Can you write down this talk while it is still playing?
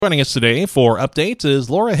Joining us today for updates is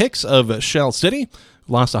Laura Hicks of Shell City,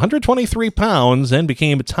 who lost 123 pounds and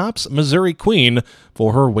became TOPS Missouri Queen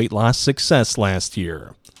for her weight loss success last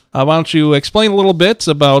year. Why don't you explain a little bit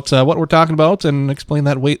about what we're talking about and explain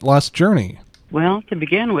that weight loss journey? Well, to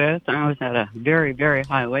begin with, I was at a very, very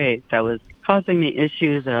high weight that was causing me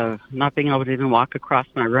issues of not being able to even walk across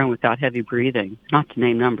my room without heavy breathing, not to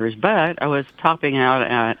name numbers, but I was topping out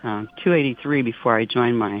at 283 before I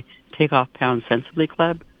joined my Take Off Pounds Sensibly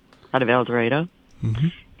Club out of El Dorado. Mm-hmm.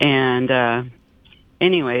 And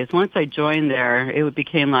anyways, once I joined there, it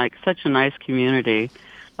became like such a nice community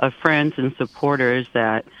of friends and supporters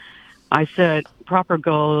that I set proper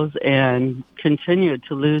goals and continued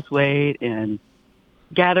to lose weight and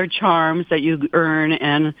gather charms that you earn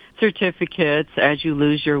and certificates as you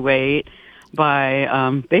lose your weight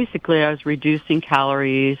by basically I was reducing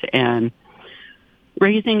calories and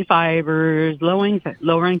raising fibers,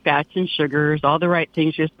 lowering fats and sugars, all the right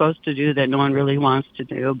things you're supposed to do that no one really wants to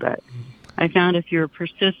do. But I found if you're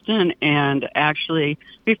persistent and actually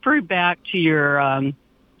refer back to your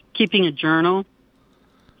keeping a journal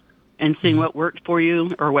and seeing what worked for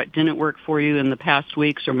you or what didn't work for you in the past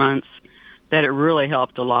weeks or months, that it really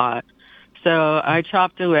helped a lot. So I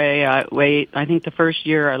chopped away weight. I think the first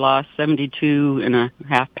year I lost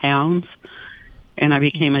 72.5 pounds. And I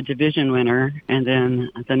became a division winner. And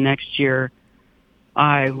then the next year,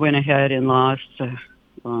 I went ahead and lost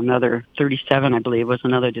another 37, I believe, was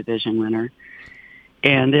another division winner.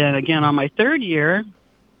 And then again, on my third year,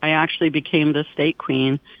 I actually became the state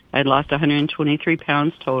queen. I had lost 123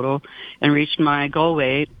 pounds total and reached my goal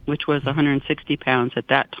weight, which was 160 pounds at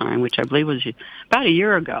that time, which I believe was about a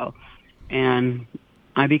year ago. And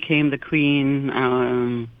I became the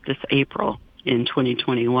queen this April in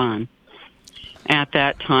 2021. At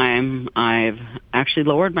that time, I've actually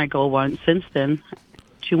lowered my goal once since then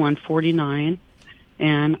to 149,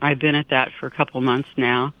 and I've been at that for a couple months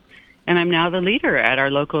now. And I'm now the leader at our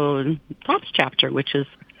local TOPS chapter, which is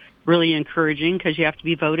really encouraging because you have to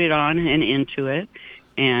be voted on and into it.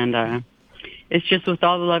 And it's just with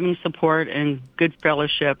all the loving support and good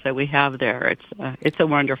fellowship that we have there, it's a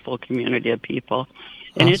wonderful community of people.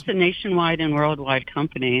 And It's a nationwide and worldwide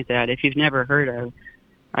company that if you've never heard of,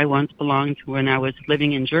 I once belonged to when I was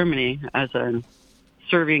living in Germany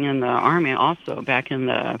serving in the Army also back in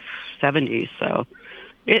the 70s. So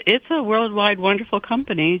it's a worldwide wonderful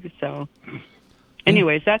company. So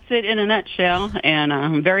anyways, that's it in a nutshell. And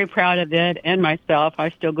I'm very proud of it and myself.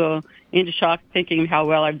 I still go into shock thinking how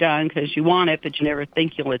well I've done because you want it, but you never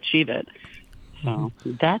think you'll achieve it. So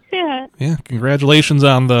that's it. Yeah, congratulations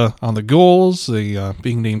on the goals, the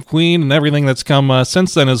being named queen, and everything that's come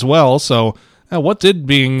since then as well. So what did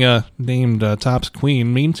being named TOPS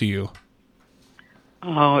Queen mean to you?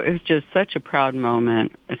 Oh, it was just such a proud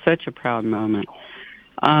moment. It's such a proud moment.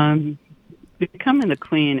 Becoming the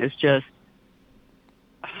queen is just,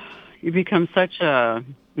 you become such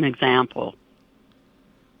an example.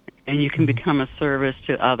 And you can become a service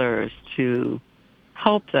to others to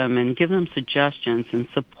help them and give them suggestions and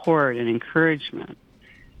support and encouragement.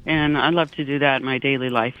 And I love to do that in my daily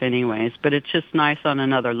life anyways, but it's just nice on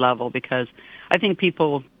another level because I think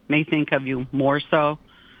people may think of you more so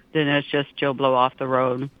than as just Joe Blow off the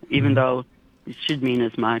road, even though it should mean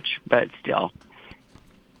as much, but still.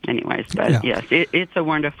 Anyways, but yes, it's a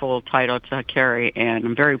wonderful title to carry, and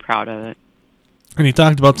I'm very proud of it. And you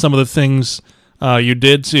talked about some of the things you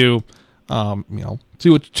did to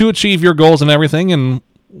achieve your goals and everything, and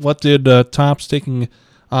what did TOPS Taking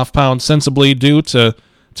Off Pounds Sensibly do to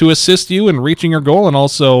assist you in reaching your goal, and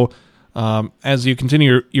also as you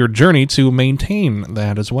continue your journey to maintain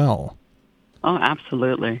that as well? Oh,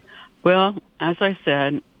 absolutely. Well, as I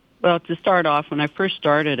said, to start off, when I first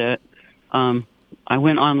started it, I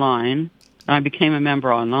went online. I became a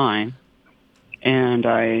member online, and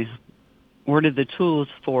I ordered the tools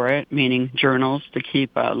for it, meaning journals to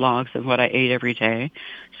keep logs of what I ate every day,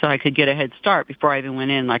 so I could get a head start before I even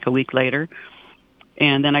went in like a week later.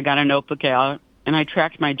 And then I got a notebook out, and I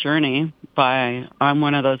tracked my journey I'm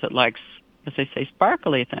one of those that likes, as they say,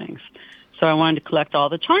 sparkly things. So I wanted to collect all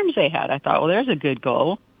the charms they had. I thought, well, there's a good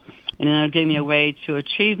goal. And then it gave me a way to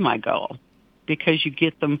achieve my goal because you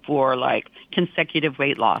get them for like consecutive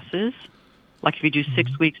weight losses. Like if you do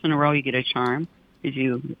 6 weeks in a row, you get a charm. If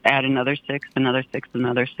you add another 6, another 6,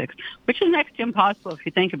 another 6, which is next to impossible if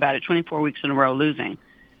you think about it, 24 weeks in a row losing.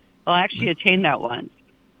 Well, I actually attained that once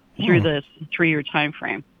through this 3-year time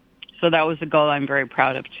frame. So that was a goal I'm very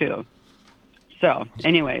proud of, too. So,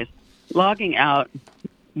 anyways, logging out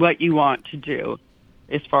what you want to do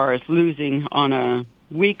as far as losing on a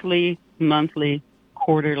weekly, monthly,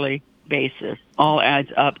 quarterly, basis all adds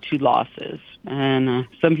up to losses. And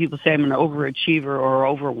some people say I'm an overachiever or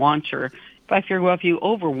overwanter. But I figure, well, if you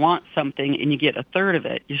overwant something and you get a third of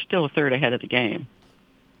it, you're still a third ahead of the game.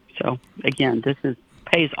 So, again,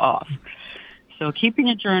 pays off. So keeping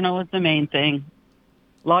a journal is the main thing.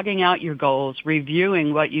 Logging out your goals,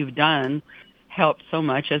 reviewing what you've done helps so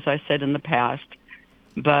much, as I said in the past.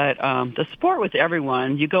 But the support with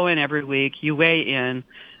everyone, you go in every week, you weigh in.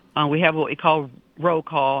 We have what we call roll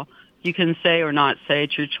call. You can say or not say,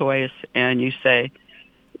 it's your choice, and you say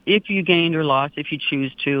if you gained or lost, if you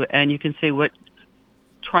choose to, and you can say what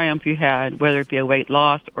triumph you had, whether it be a weight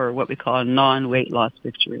loss or what we call a non-weight loss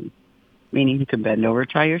victory, meaning you can bend over,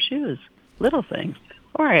 tie your shoes, little things,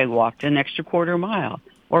 or I walked an extra quarter mile,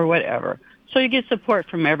 or whatever. So you get support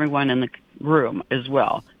from everyone in the room as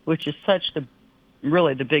well, which is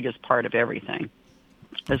really the biggest part of everything,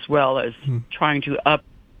 as well as trying to up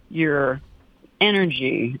your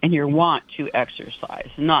energy and your want to exercise,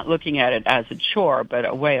 not looking at it as a chore, but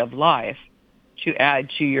a way of life to add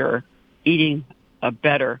to your eating a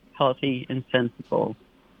better, healthy, and sensible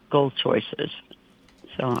goal choices.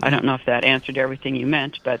 So I don't know if that answered everything you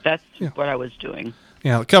meant, but that's what I was doing.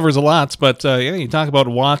 Yeah, it covers a lot, but you talk about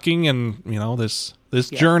walking and, this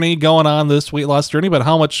journey going on, this weight loss journey, but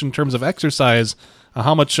how much in terms of exercise,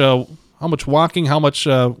 how much walking,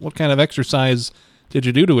 what kind of exercise did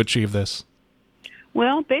you do to achieve this?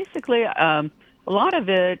 Well, basically, a lot of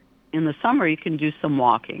it in the summer you can do some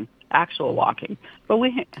walking, actual walking. But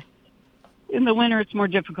in the winter it's more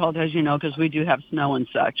difficult, as you know, because we do have snow and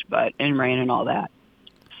such, and rain and all that.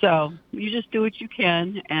 So you just do what you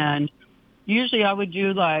can. And usually I would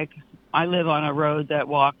do I live on a road that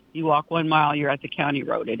you walk 1 mile, you're at the county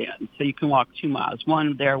road it ends. So you can walk 2 miles,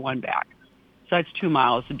 one there, one back. So that's 2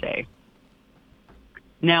 miles a day.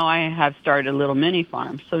 Now I have started a little mini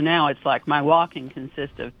farm. So now it's my walking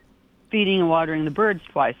consists of feeding and watering the birds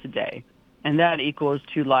twice a day. And that equals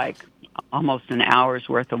to almost an hour's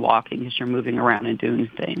worth of walking as you're moving around and doing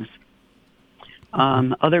things.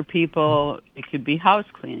 Other people, it could be house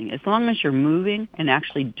cleaning. As long as you're moving and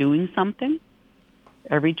actually doing something,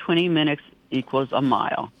 every 20 minutes equals a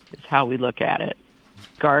mile is how we look at it.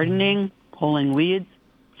 Gardening, pulling weeds,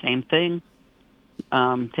 same thing.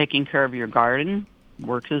 Taking care of your garden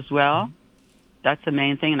works as well. That's the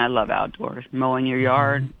main thing, and I love outdoors. Mowing your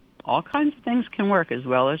yard, all kinds of things can work as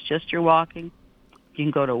well as just your walking. You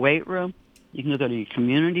can go to a weight room. You can go to your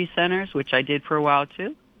community centers, which I did for a while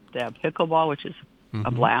too. They have pickleball, which is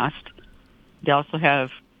a blast. They also have,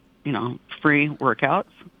 free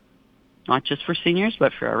workouts, not just for seniors,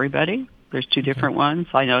 but for everybody. There's 2 different ones.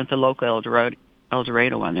 I know at the local El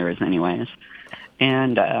Dorado one there is anyways.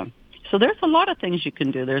 And so there's a lot of things you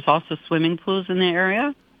can do. There's also swimming pools in the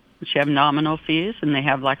area, which have nominal fees, and they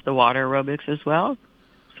have the water aerobics as well.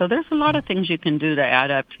 So there's a lot of things you can do to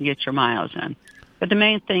add up to get your miles in. But the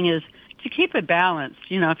main thing is to keep it balanced.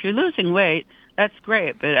 If you're losing weight, that's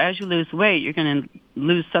great. But as you lose weight, you're going to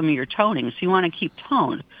lose some of your toning. So you want to keep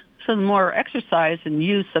toned. So the more exercise and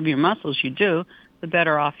use of your muscles you do, the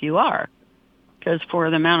better off you are. Because for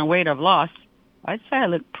the amount of weight I've lost, I'd say I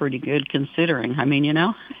look pretty good considering. I mean,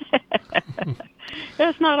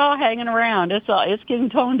 it's not all hanging around. It's getting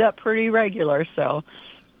toned up pretty regular. So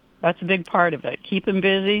that's a big part of it. Keep them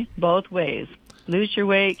busy both ways. Lose your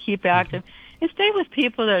weight, keep active, and stay with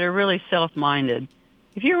people that are really self-minded.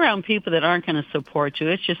 If you're around people that aren't going to support you,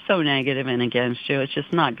 it's just so negative and against you. It's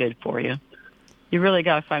just not good for you. You really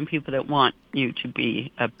got to find people that want you to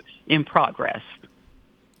be in progress.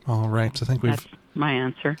 All right. So I think that's my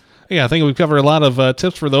answer. Yeah, I think we've covered a lot of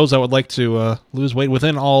tips for those that would like to lose weight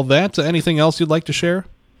within all that. Anything else you'd like to share?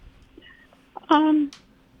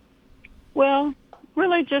 Well,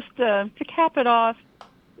 really just to cap it off,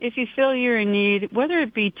 if you feel you're in need, whether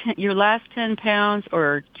it be your last 10 pounds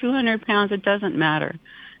or 200 pounds, it doesn't matter.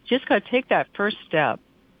 Just got to take that first step.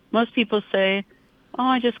 Most people say,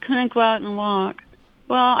 I just couldn't go out and walk.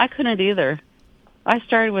 Well, I couldn't either. I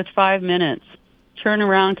started with 5 minutes. Turn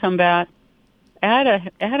around, come back.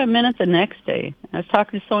 Add a minute the next day. I was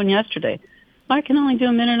talking to someone yesterday. I can only do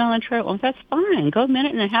a minute on the trail. Well, that's fine. Go a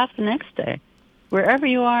minute and a half the next day. Wherever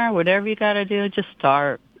you are, whatever you got to do, just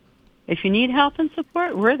start. If you need help and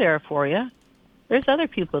support, we're there for you. There's other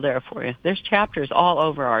people there for you. There's chapters all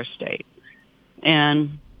over our state.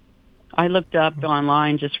 And I looked up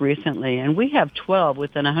online just recently, and we have 12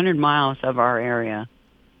 within 100 miles of our area.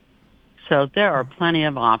 So there are plenty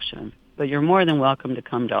of options, but you're more than welcome to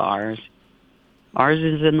come to ours. Ours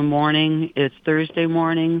is in the morning. It's Thursday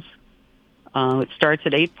mornings. It starts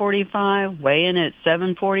at 8:45, weigh in at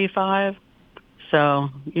 7:45. So,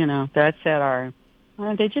 that's at our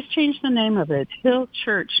They just changed the name of it. It's Hill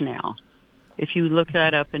Church now, if you look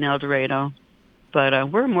that up in El Dorado.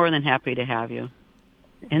 But we're more than happy to have you.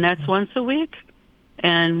 And that's once a week.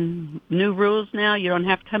 And new rules now, you don't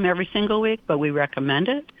have to come every single week, but we recommend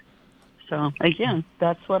it. So, again,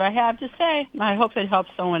 that's what I have to say. I hope it helps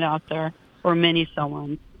someone out there, or many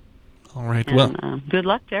someone. All right. And, Well, good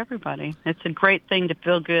luck to everybody. It's a great thing to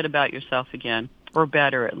feel good about yourself again, or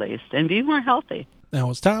better at least, and be more healthy. that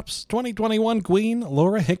was Tops 2021 Queen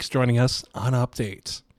Laura Hicks joining us on Update.